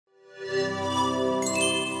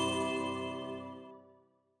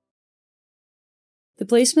The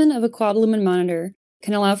placement of a quad-lumen monitor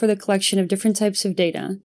can allow for the collection of different types of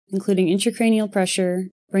data, including intracranial pressure,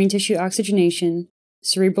 brain tissue oxygenation,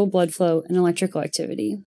 cerebral blood flow, and electrical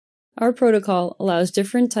activity. Our protocol allows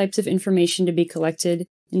different types of information to be collected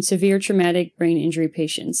in severe traumatic brain injury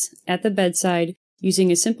patients at the bedside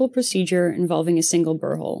using a simple procedure involving a single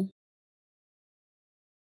burr hole.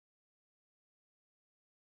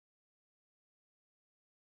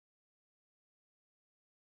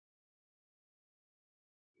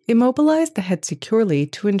 Immobilize the head securely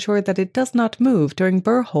to ensure that it does not move during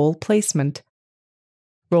burr hole placement.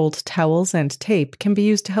 Rolled towels and tape can be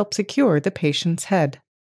used to help secure the patient's head.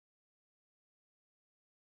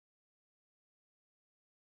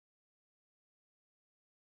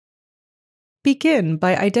 Begin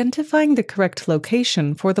by identifying the correct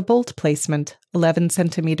location for the bolt placement, 11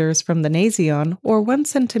 cm from the nasion or 1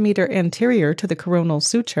 cm anterior to the coronal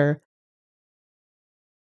suture,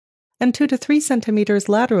 and 2 to 3 cm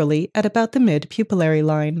laterally at about the mid-pupillary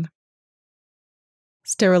line.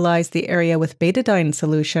 Sterilize the area with betadine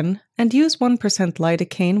solution and use 1%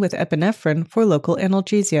 lidocaine with epinephrine for local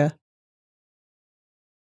analgesia.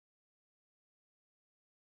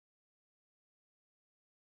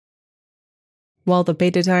 While the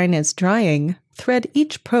betadine is drying, thread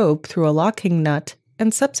each probe through a locking nut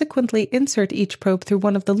and subsequently insert each probe through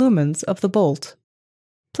one of the lumens of the bolt.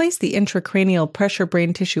 Place the intracranial pressure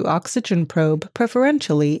brain tissue oxygen probe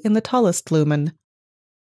preferentially in the tallest lumen.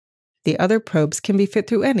 The other probes can be fit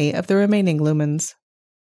through any of the remaining lumens.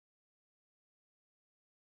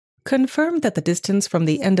 Confirm that the distance from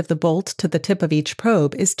the end of the bolt to the tip of each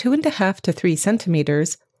probe is 2.5 to 3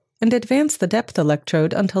 centimeters, and advance the depth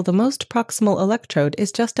electrode until the most proximal electrode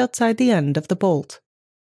is just outside the end of the bolt.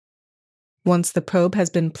 Once the probe has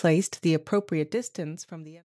been placed the appropriate distance from the